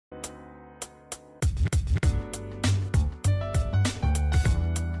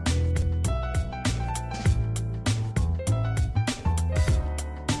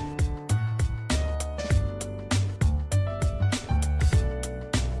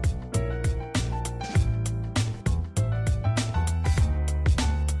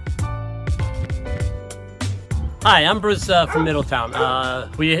Hi, I'm Bruce from Middletown.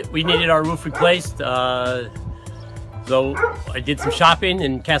 We needed our roof replaced, so I did some shopping,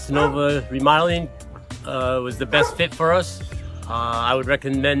 and Casanova Remodeling was the best fit for us. I would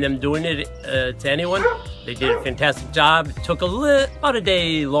recommend them doing it to anyone. They did a fantastic job. It took about a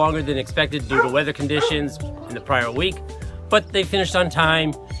day longer than expected due to weather conditions in the prior week, but they finished on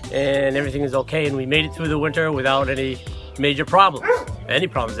time and everything is okay, and we made it through the winter without any major problems, any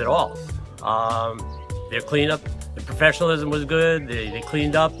problems at all. Their cleanup, the professionalism was good. They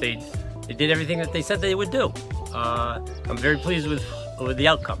cleaned up. They did everything that they said they would do. I'm very pleased with the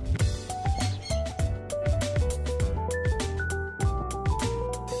outcome.